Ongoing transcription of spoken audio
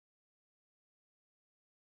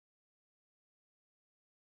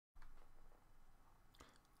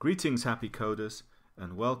Greetings happy coders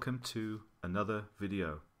and welcome to another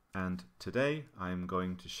video, and today I'm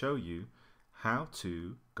going to show you how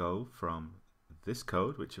to go from this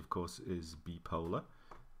code, which of course is Beepola,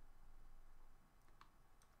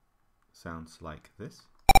 sounds like this,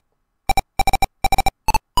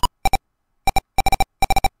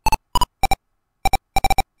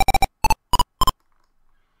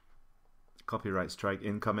 copyright strike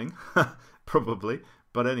incoming probably,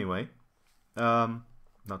 but anyway,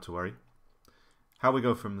 not to worry. How we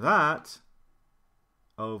go from that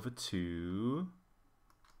over to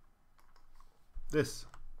this.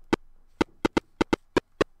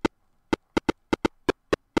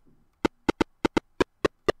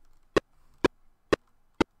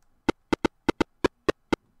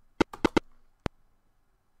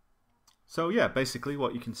 So yeah, basically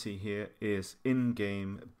what you can see here is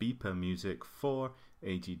in-game beeper music for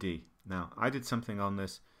AGD. Now, I did something on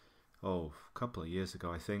this a couple of years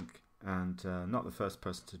ago, I think, and not the first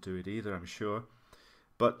person to do it either, I'm sure.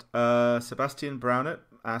 But Sebastian Brownett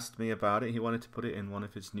asked me about it. He wanted to put it in one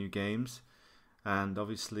of his new games, and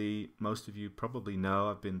obviously most of you probably know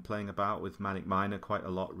I've been playing about with Manic Miner quite a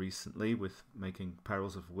lot recently with making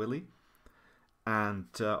Perils of Willy, and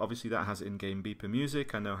obviously that has in-game beeper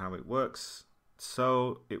music. I know how it works,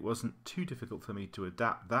 so it wasn't too difficult for me to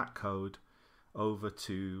adapt that code over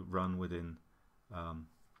to run within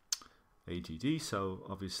AGD. So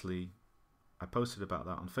obviously I posted about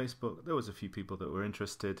that on Facebook. There was a few people that were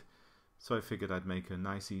interested, so I figured I'd make a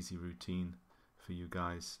nice easy routine for you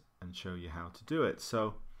guys and show you how to do it.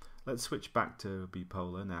 So let's switch back to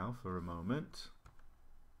Beepola now for a moment.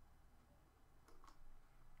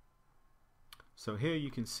 So here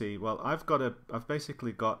you can see, well, I've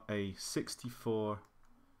basically got a 64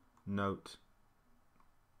 note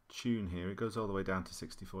tune here. It goes all the way down to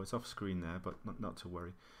 64. It's off screen there, but not to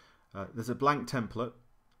worry. There's a blank template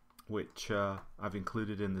which I've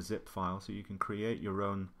included in the zip file, so you can create your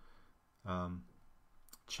own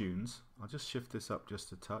tunes. I'll just shift this up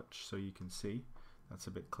just a touch so you can see. That's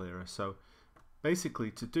a bit clearer. So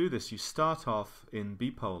basically, to do this, you start off in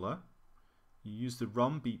Beepola, you use the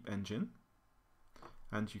ROM beep engine,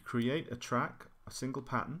 and you create a track, a single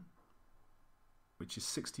pattern, which is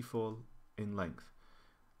 64 in length.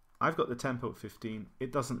 I've got the tempo at 15.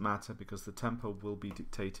 It doesn't matter because the tempo will be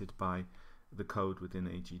dictated by the code within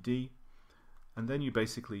AGD. And then you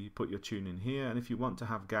basically put your tune in here, and if you want to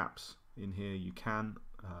have gaps in here, you can.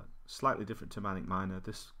 Slightly different to Manic Miner,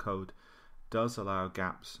 this code does allow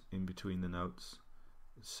gaps in between the notes,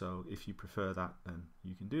 so if you prefer that, then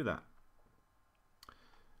you can do that.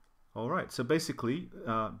 Alright, so basically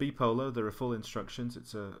Beepola, there are full instructions.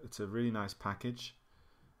 It's a really nice package,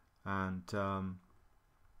 and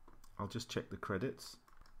I'll just check the credits,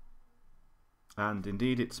 and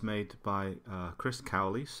indeed it's made by Chris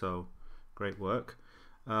Cowley, so great work.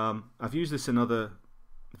 I've used this in other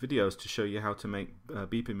videos to show you how to make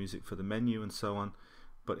beeper music for the menu and so on,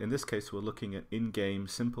 but in this case we're looking at in-game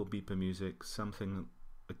simple beeper music, something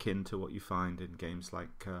akin to what you find in games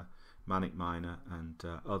like Manic Miner and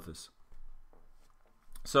others.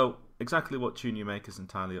 So exactly what tune you make is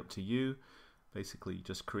entirely up to you. Basically, you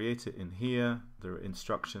just create it in here. There are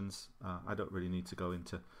instructions. I don't really need to go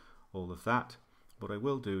into all of that. What I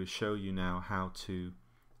will do is show you now how to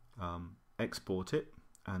export it,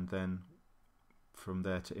 and then from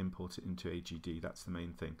there to import it into AGD. That's the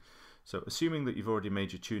main thing. So assuming that you've already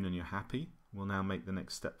made your tune and you're happy, we'll now make the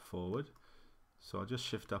next step forward. So I'll just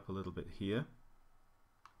shift up a little bit here.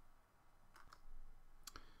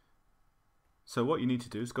 So what you need to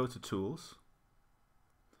do is go to Tools,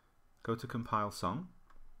 go to Compile Song.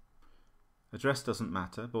 Address doesn't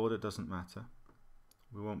matter, border doesn't matter.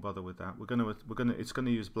 We won't bother with that. It's gonna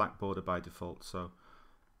use black border by default. So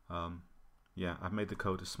yeah, I've made the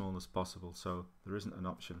code as small as possible, so there isn't an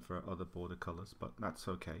option for other border colors, but that's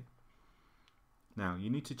okay. Now you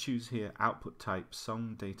need to choose here output type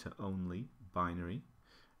song data only binary.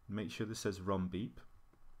 Make sure this says ROM beep.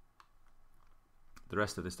 The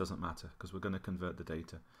rest of this doesn't matter because we're going to convert the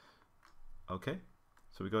data. Okay,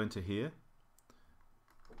 so we go into here,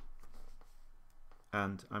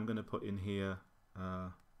 and I'm going to put in here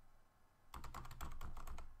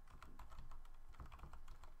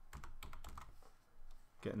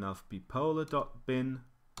get enough beepola.bin,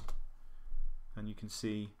 and you can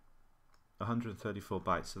see 134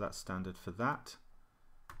 bytes, so that's standard for that.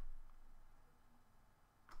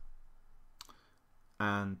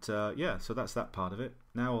 And yeah, so that's that part of it.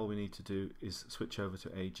 Now all we need to do is switch over to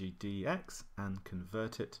AGDx and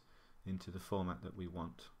convert it into the format that we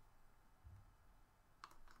want.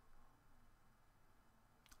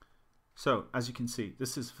 So as you can see,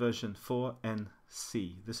 this is version 4N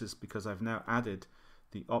C. This is because I've now added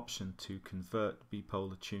the option to convert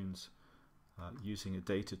Beepola tunes using a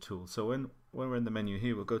data tool. So when we're in the menu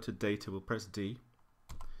here, we'll go to data, we'll press D,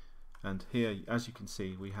 and here, as you can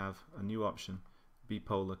see, we have a new option,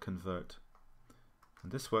 Beepola convert.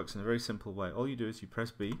 And this works in a very simple way. All you do is you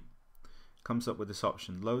press B, comes up with this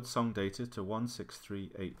option, load song data to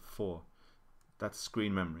 16384. That's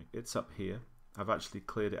screen memory. It's up here. I've actually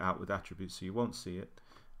cleared it out with attributes so you won't see it,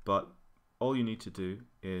 but all you need to do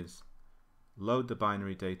is load the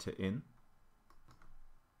binary data in.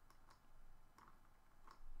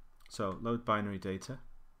 So load binary data,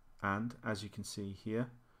 and as you can see here,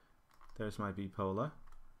 there's my Beepola.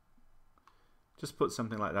 Just put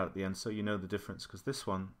something like that at the end so you know the difference, because this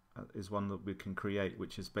one is one that we can create,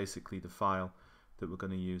 which is basically the file that we're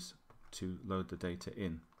going to use to load the data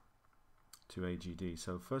in to AGD.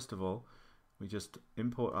 So first of all, we just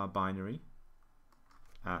import our binary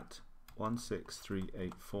at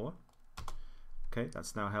 16384. Okay,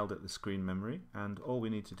 that's now held at the screen memory, and all we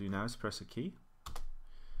need to do now is press a key,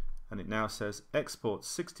 and it now says export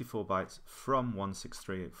 64 bytes from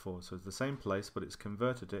 16384. So it's the same place, but it's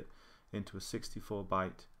converted it into a 64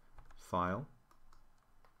 byte file.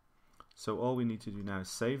 So all we need to do now is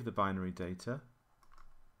save the binary data.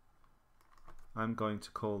 I'm going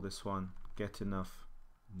to call this one get enough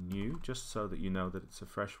new, just so that you know that it's a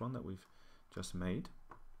fresh one that we've just made.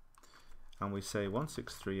 And we say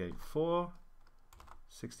 16384,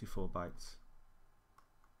 64 bytes,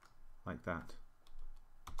 like that.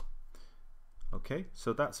 Okay,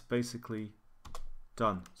 so that's basically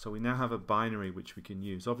done. So we now have a binary which we can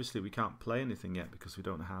use. Obviously we can't play anything yet because we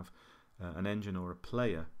don't have an engine or a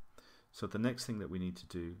player. So the next thing that we need to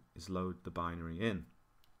do is load the binary in.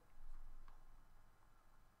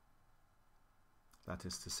 That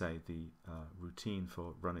is to say, the routine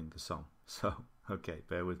for running the song. So, okay,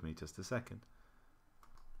 bear with me just a second.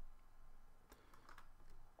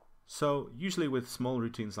 So usually with small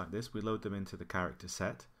routines like this, we load them into the character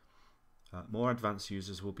set. More advanced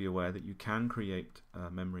users will be aware that you can create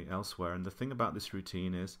memory elsewhere, and the thing about this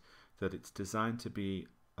routine is that it's designed to be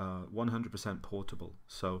 100% portable.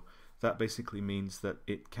 So that basically means that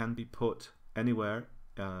it can be put anywhere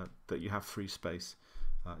that you have free space.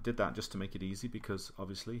 I did that just to make it easy, because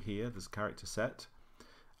obviously here there's a character set,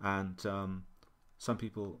 and some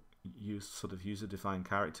people use sort of user-defined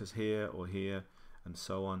characters here or here and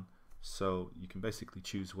so on. So you can basically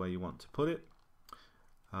choose where you want to put it.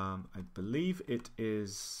 I believe it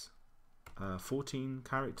is 14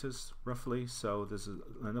 characters roughly, so there's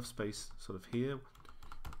enough space sort of here.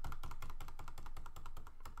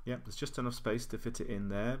 Yeah, there's just enough space to fit it in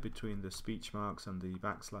there between the speech marks and the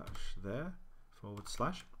backslash there,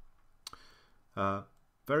 /.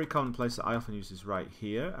 Very common place that I often use is right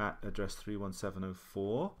here at address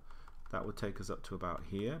 31704. That would take us up to about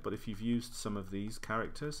here, but if you've used some of these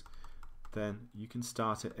characters, then you can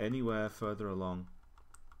start it anywhere further along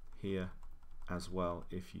here as well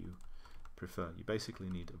if you prefer. You basically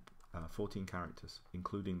need 14 characters,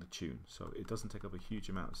 including the tune, so it doesn't take up a huge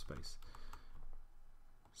amount of space.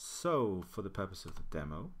 So for the purpose of the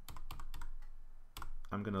demo,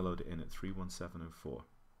 I'm going to load it in at 31704.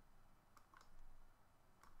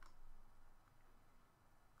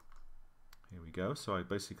 Here we go. So I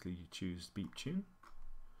basically choose Beeptune.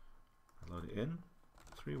 I load it in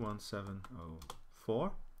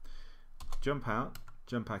 31704. Jump out,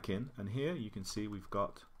 jump back in, and here you can see we've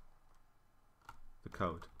got the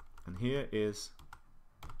code. And here is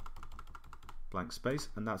blank space,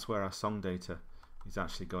 and that's where our song data is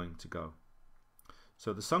actually going to go.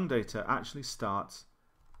 So the song data actually starts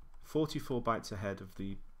 44 bytes ahead of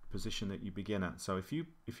the position that you begin at. So if you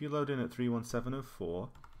load in at 31704,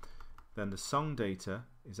 then the song data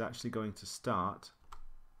is actually going to start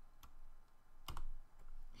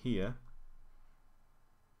here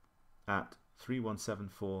at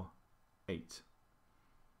 31748.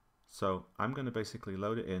 So I'm going to basically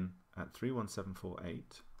load it in at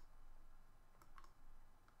 31748.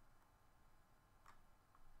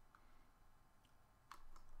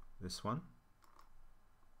 This one.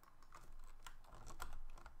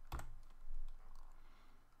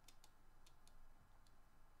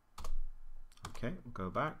 Okay, we'll go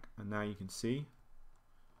back, and now you can see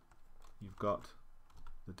you've got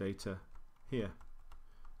the data here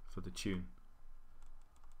for the tune.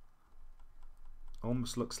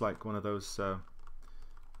 Almost looks like one of those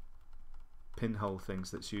pinhole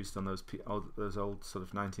things that's used on those old sort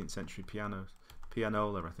of 19th century pianos.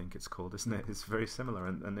 Pianola, I think it's called, isn't it? It's very similar,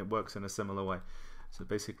 and it works in a similar way. So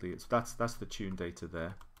basically, that's the tune data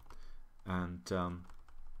there, and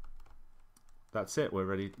that's it. We're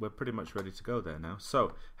ready. We're pretty much ready to go there now.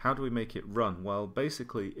 So how do we make it run? Well,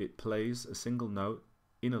 basically it plays a single note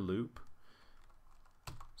in a loop.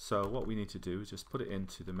 So what we need to do is just put it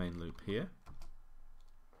into the main loop here,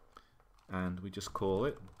 and we just call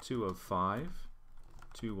it 205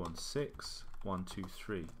 216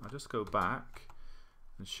 123. I'll just go back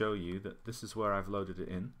and show you that this is where I've loaded it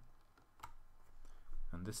in,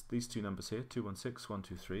 and these two numbers here, 216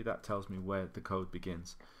 123, that tells me where the code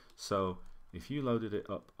begins. So if you loaded it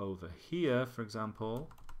up over here, for example,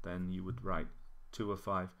 then you would write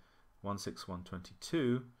 205 116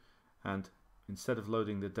 122, and instead of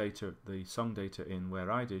loading the song data in where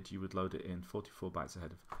I did, you would load it in 44 bytes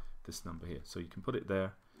ahead of this number here. So you can put it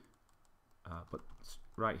there, but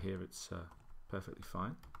right here it's perfectly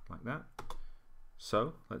fine like that.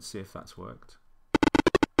 So let's see if that's worked.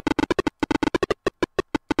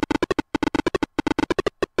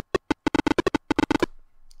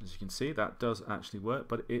 As you can see, that does actually work,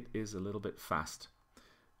 but it is a little bit fast.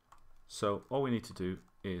 So all we need to do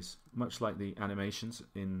is, much like the animations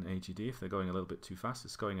in AGD, if they're going a little bit too fast,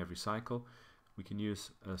 it's going every cycle, we can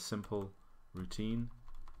use a simple routine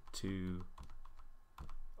to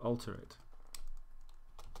alter it.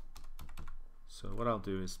 So what I'll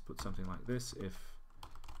do is put something like this: if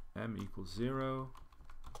m equals 0,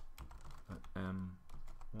 let m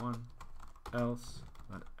 1, else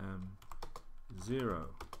let m 0.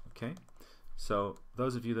 Okay, so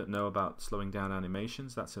those of you that know about slowing down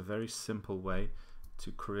animations, that's a very simple way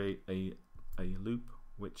to create a loop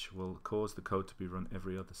which will cause the code to be run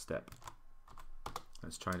every other step.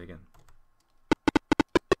 Let's try it again.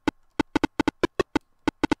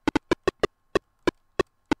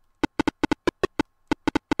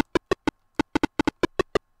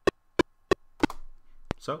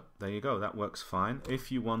 So there you go, that works fine.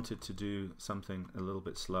 If you wanted to do something a little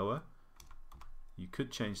bit slower, you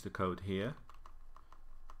could change the code here.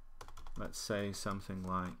 Let's say something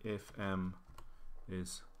like, if m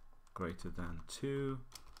is greater than 2,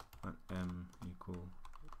 let m equal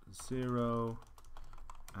 0,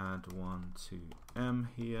 add 1 to m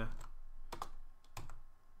here.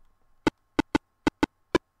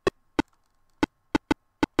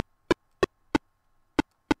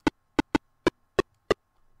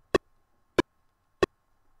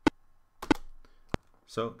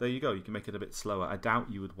 So there you go, you can make it a bit slower. I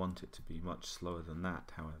doubt you would want it to be much slower than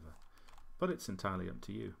that, however, but it's entirely up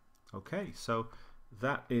to you. Okay, so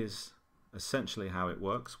that is essentially how it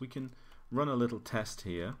works. We can run a little test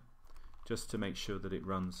here just to make sure that it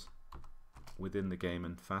runs within the game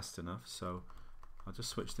and fast enough. So I'll just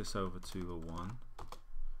switch this over to a 1.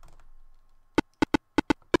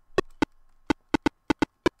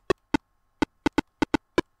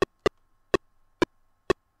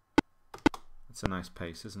 It's a nice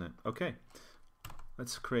pace, isn't it? Okay,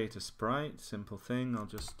 let's create a sprite. Simple thing. I'll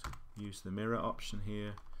just use the mirror option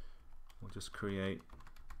here. We'll just create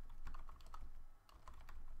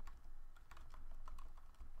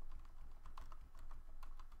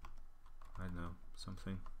I don't know,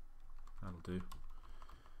 something. That'll do.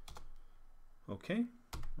 Okay,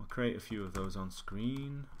 I'll create a few of those on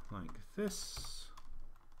screen like this.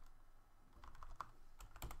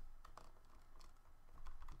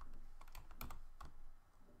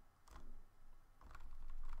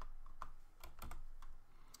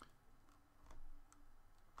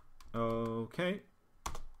 Okay,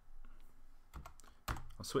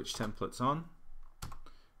 I'll switch templates on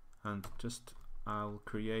and I'll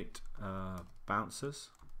create bouncers,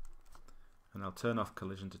 and I'll turn off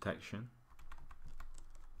collision detection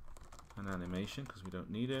and animation because we don't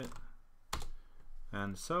need it.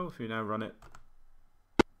 And so if you now run it,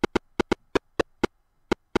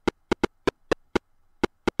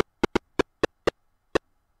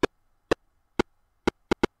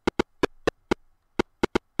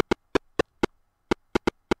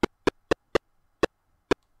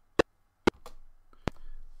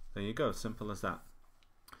 there you go, simple as that.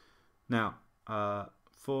 Now,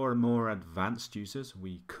 for more advanced users,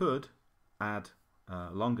 we could add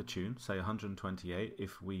a longer tune, say 128,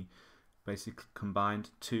 if we basically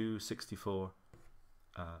combined two 64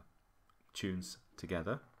 tunes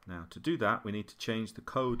together. Now, to do that, we need to change the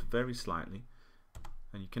code very slightly,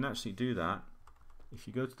 and you can actually do that if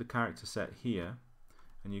you go to the character set here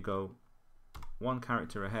and you go one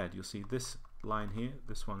character ahead. You'll see this line here,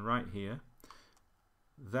 this one right here.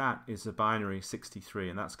 That is a binary 63,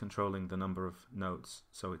 and that's controlling the number of notes,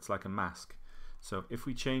 so it's like a mask. So if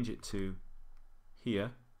we change it to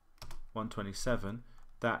here, 127,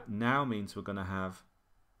 that now means we're going to have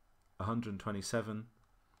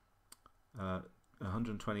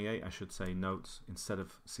 128 I should say notes instead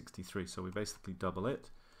of 63, so we basically double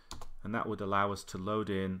it. and that would allow us to load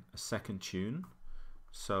in a second tune.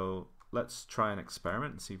 So let's try an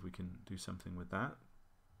experiment and see if we can do something with that.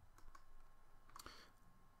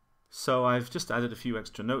 So I've just added a few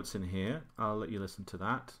extra notes in here. I'll let you listen to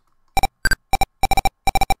that.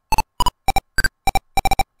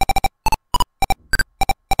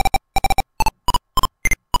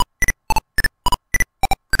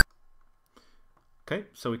 Okay,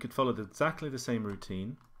 so we could follow exactly the same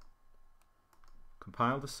routine.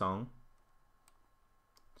 Compile the song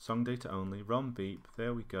data only, ROM beep,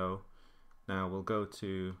 there we go. Now we'll go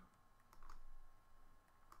to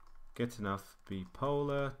get enough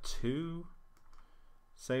Beepola 2,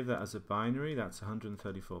 save that as a binary, that's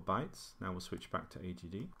 134 bytes. Now we'll switch back to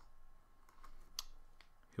AGD.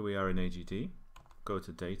 Here we are in AGD, go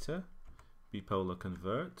to data, Beepola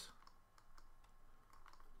convert,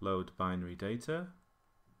 load binary data,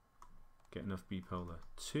 get enough Beepola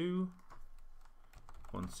 2,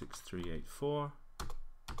 16384,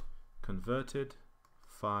 converted,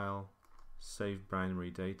 file, save binary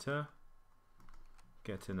data,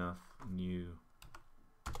 get enough new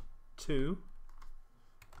 2,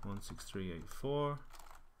 16384,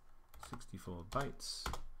 64 bytes,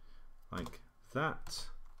 like that.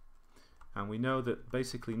 And we know that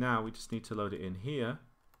basically now we just need to load it in here,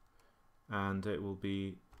 and it will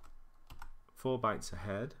be 4 bytes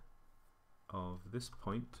ahead of this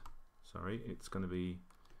point. Sorry, it's going to be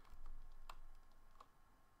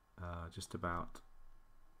just about,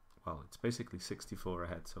 well, it's basically 64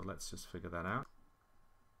 ahead, so let's just figure that out.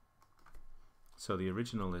 So the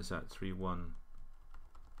original is at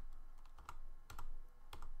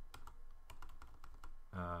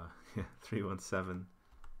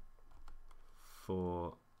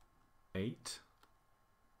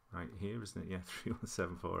right here, isn't it? Yeah,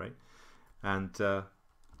 31748, and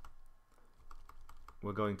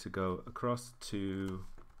we're going to go across to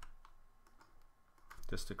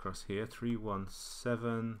just across here,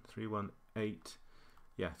 318,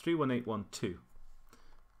 yeah, 31812.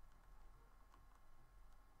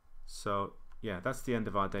 So yeah, that's the end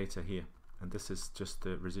of our data here, and this is just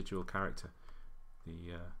the residual character,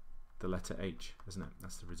 the letter H, isn't it?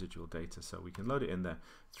 That's the residual data, so we can load it in there,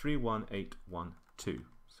 31812.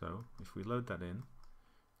 So if we load that in,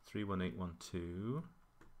 31812,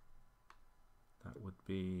 that would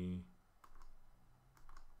be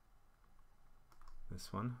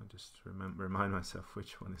this one. I'll just remind myself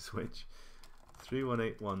which one is which.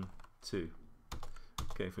 31812.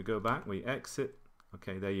 Okay, if we go back, we exit.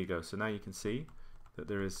 Okay, there you go. So now you can see that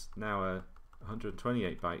there is now a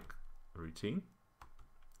 128 byte routine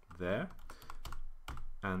there,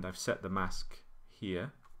 and I've set the mask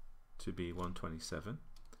here to be 127.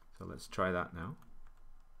 So let's try that now.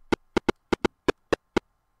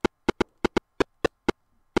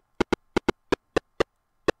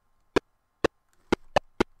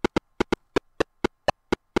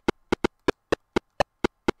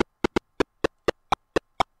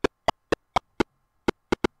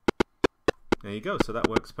 There you go, so that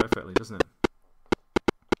works perfectly, doesn't it?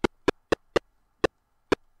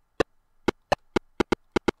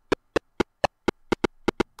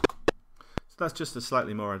 So that's just a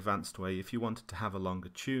slightly more advanced way. If you wanted to have a longer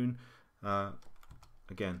tune,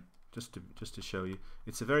 again, just to show you,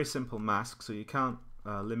 it's a very simple mask, so you can't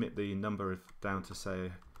limit the number down to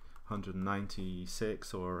say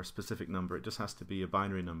 196 or a specific number. It just has to be a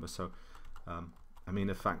binary number. So I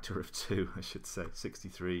mean a factor of 2, I should say,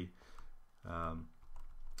 63.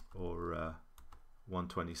 Or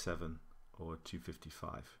 127 or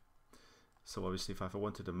 255. So obviously if I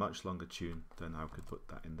wanted a much longer tune, then I could put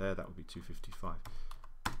that in there. That would be 255.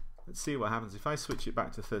 Let's see what happens if I switch it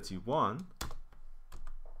back to 31.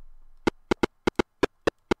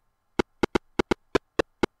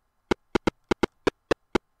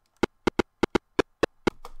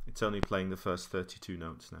 It's only playing the first 32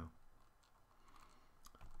 notes now.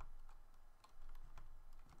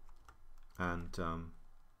 And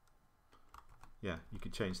yeah, you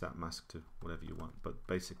could change that mask to whatever you want, but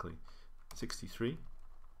basically 63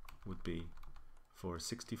 would be for a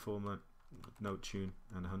 64 note tune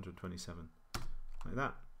and 127, like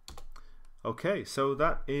that. Okay, so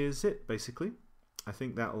that is it basically. I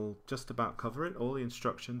think that'll just about cover it. All the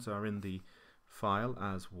instructions are in the file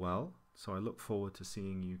as well, so I look forward to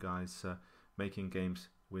seeing you guys making games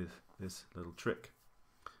with this little trick.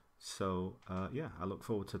 So yeah, I look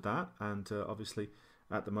forward to that. And obviously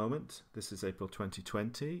at the moment, this is April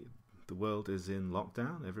 2020, the world is in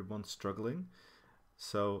lockdown, everyone's struggling,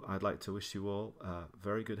 so I'd like to wish you all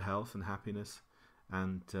very good health and happiness,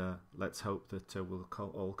 and let's hope that we'll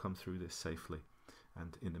all come through this safely.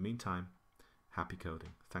 And in the meantime, happy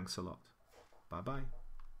coding. Thanks a lot. Bye bye.